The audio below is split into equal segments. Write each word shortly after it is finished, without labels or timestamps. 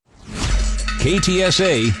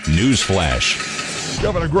KTSA News Flash.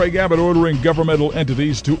 Governor Greg Abbott ordering governmental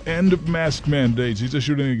entities to end mask mandates. He's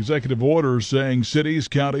issued an executive order saying cities,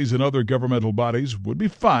 counties, and other governmental bodies would be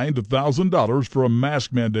fined $1,000 for a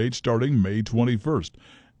mask mandate starting May 21st.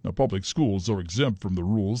 Now, public schools are exempt from the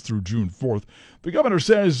rules through June 4th. The governor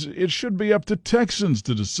says it should be up to Texans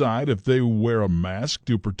to decide if they wear a mask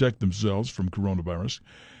to protect themselves from coronavirus.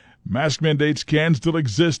 Mask mandates can still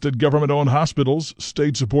exist at government-owned hospitals,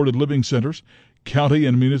 state-supported living centers, county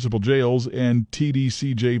and municipal jails, and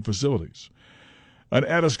TDCJ facilities. An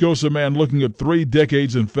Atascosa man looking at 3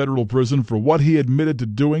 decades in federal prison for what he admitted to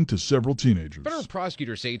doing to several teenagers. Federal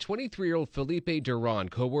prosecutors say 23-year-old Felipe Duran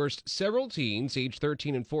coerced several teens, aged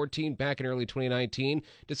 13 and 14, back in early 2019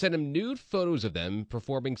 to send him nude photos of them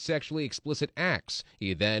performing sexually explicit acts.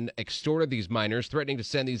 He then extorted these minors, threatening to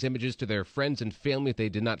send these images to their friends and family if they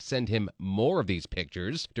did not send him more of these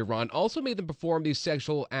pictures. Duran also made them perform these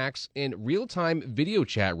sexual acts in real-time video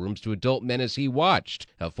chat rooms to adult men as he watched.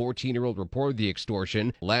 A 14-year-old reported the extortion.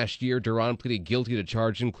 Last year, Duran pleaded guilty to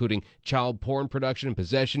charges including child porn production,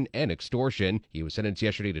 possession, and extortion. He was sentenced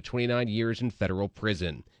yesterday to 29 years in federal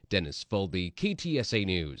prison. Dennis Foldy, KTSA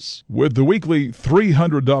News. With the weekly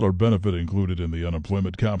 $300 benefit included in the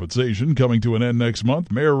unemployment compensation coming to an end next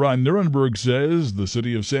month, Mayor Ron Nirenberg says the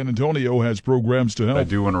city of San Antonio has programs to help. I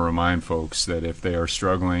do want to remind folks that if they are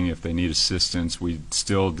struggling, if they need assistance, we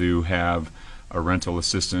still do have a rental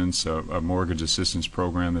assistance, a mortgage assistance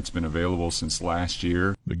program that's been available since last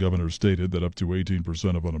year. The governor stated that up to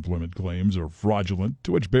 18% of unemployment claims are fraudulent,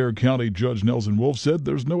 to which Bexar County Judge Nelson Wolf said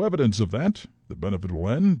there's no evidence of that. The benefit will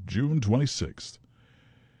end June 26th.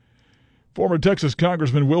 Former Texas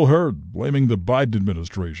Congressman Will Hurd blaming the Biden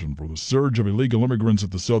administration for the surge of illegal immigrants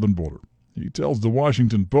at the southern border. He tells the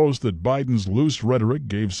Washington Post that Biden's loose rhetoric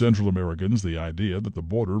gave Central Americans the idea that the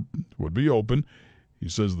border would be open. He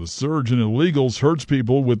says the surge in illegals hurts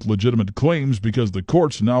people with legitimate claims because the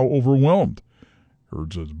court's now overwhelmed.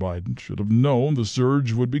 Hurd says Biden should have known the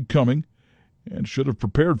surge would be coming and should have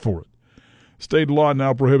prepared for it. State law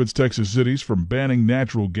now prohibits Texas cities from banning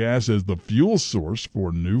natural gas as the fuel source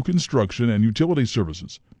for new construction and utility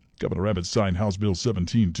services. Governor Abbott signed House Bill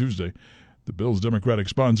 17 Tuesday. The bill's Democratic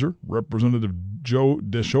sponsor, Representative Joe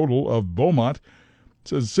Deschodel of Beaumont,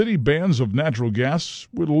 says city bans of natural gas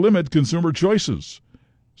would limit consumer choices.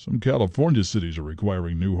 Some California cities are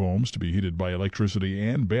requiring new homes to be heated by electricity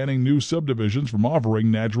and banning new subdivisions from offering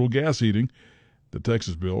natural gas heating. The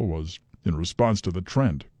Texas bill was in response to the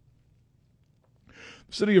trend.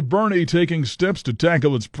 The city of Boerne taking steps to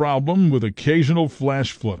tackle its problem with occasional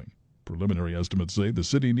flash flooding. Preliminary estimates say the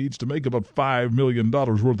city needs to make about $5 million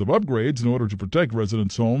worth of upgrades in order to protect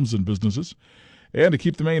residents' homes and businesses and to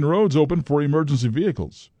keep the main roads open for emergency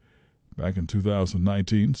vehicles. Back in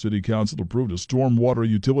 2019, City Council approved a stormwater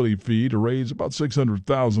utility fee to raise about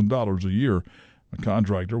 $600,000 a year. A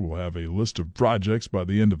contractor will have a list of projects by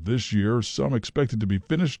the end of this year, some expected to be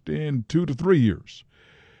finished in 2 to 3 years.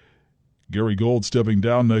 Gary Gold stepping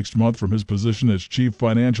down next month from his position as Chief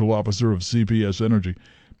Financial Officer of CPS Energy.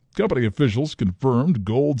 Company officials confirmed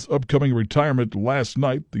Gold's upcoming retirement last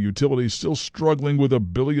night. The utility is still struggling with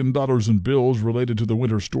 $1 billion in bills related to the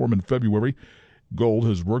winter storm in February. Gold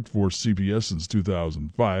has worked for CPS since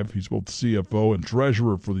 2005. He's both CFO and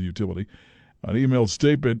treasurer for the utility. An emailed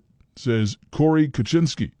statement says Corey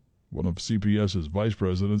Kuczynski, one of CPS's vice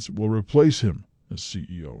presidents, will replace him as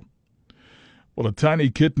CEO. Well, a tiny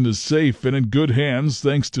kitten is safe and in good hands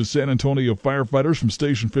thanks to San Antonio firefighters from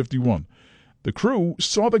Station 51. The crew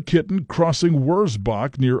saw the kitten crossing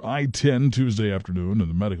Wurzbach near I-10 Tuesday afternoon in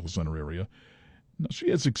the medical center area. Now,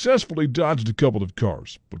 she had successfully dodged a couple of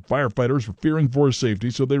cars, but firefighters were fearing for her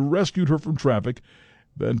safety, so they rescued her from traffic,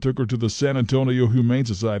 then took her to the San Antonio Humane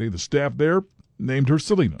Society. The staff there named her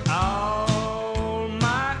Selena. All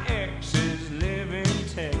my exes live in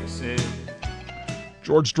Texas.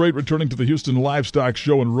 George Strait returning to the Houston Livestock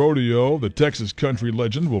Show and Rodeo. The Texas country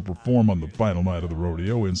legend will perform on the final night of the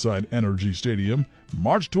rodeo inside Energy Stadium,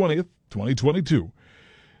 March 20th, 2022.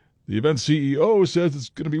 The event CEO says it's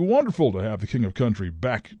going to be wonderful to have the King of Country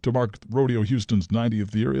back to mark Rodeo Houston's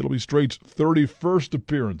 90th year. It'll be Strait's 31st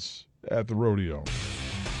appearance at the rodeo.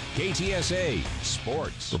 KTSA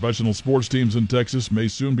Sports. Professional sports teams in Texas may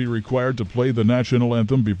soon be required to play the national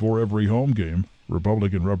anthem before every home game.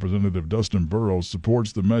 Republican Representative Dustin Burrows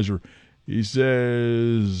supports the measure.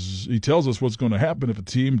 He tells us what's going to happen if a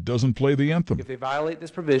team doesn't play the anthem. If they violate this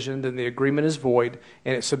provision, then the agreement is void,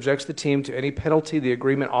 and it subjects the team to any penalty the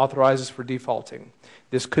agreement authorizes for defaulting.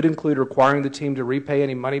 This could include requiring the team to repay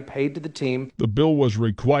any money paid to the team. The bill was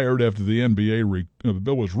required after the the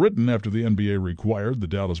bill was written after the NBA required the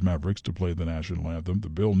Dallas Mavericks to play the national anthem. The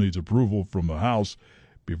bill needs approval from the House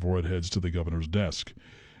before it heads to the governor's desk.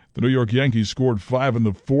 The New York Yankees scored 5 in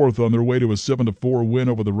the fourth on their way to a 7-4 win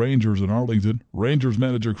over the Rangers in Arlington. Rangers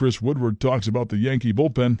manager Chris Woodward talks about the Yankee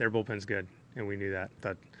bullpen. Their bullpen's good, and we knew that.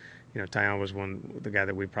 Thought, Taillon was the guy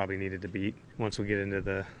that we probably needed to beat. Once we get into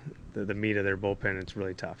the meat of their bullpen, it's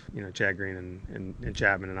really tough. Chad Green and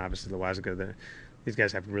Chapman, and obviously Loaisiga. These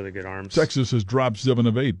guys have really good arms. Texas has dropped 7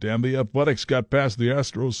 of 8, and the Athletics got past the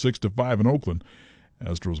Astros 6-5 in Oakland.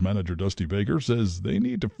 Astros manager Dusty Baker says they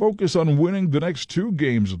need to focus on winning the next 2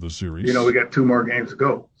 games of the series. We got 2 more games to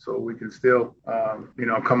go, so we can still,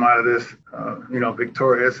 come out of this,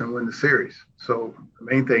 victorious and win the series. So the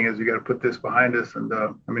main thing is you got to put this behind us, and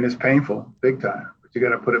it's painful, big time, but you got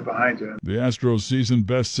to put it behind you. The Astros' season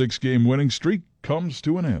best 6-game winning streak comes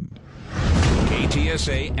to an end.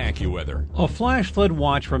 KTSA AccuWeather. A flash flood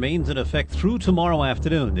watch remains in effect through tomorrow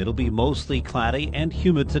afternoon. It'll be mostly cloudy and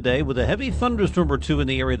humid today with a heavy thunderstorm or 2 in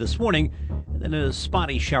the area this morning, and then a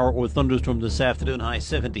spotty shower or thunderstorm this afternoon, high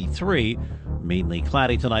 73. Mainly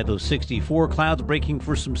cloudy tonight, low 64. Clouds breaking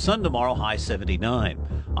for some sun tomorrow, high 79.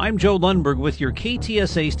 I'm Joe Lundberg with your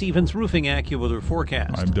KTSA Stevens Roofing AccuWeather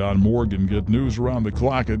forecast. I'm Don Morgan. Get news around the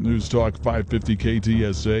clock at News Talk 550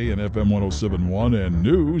 KTSA and FM 107.1 and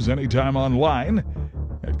news anytime online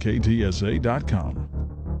at KTSA.com.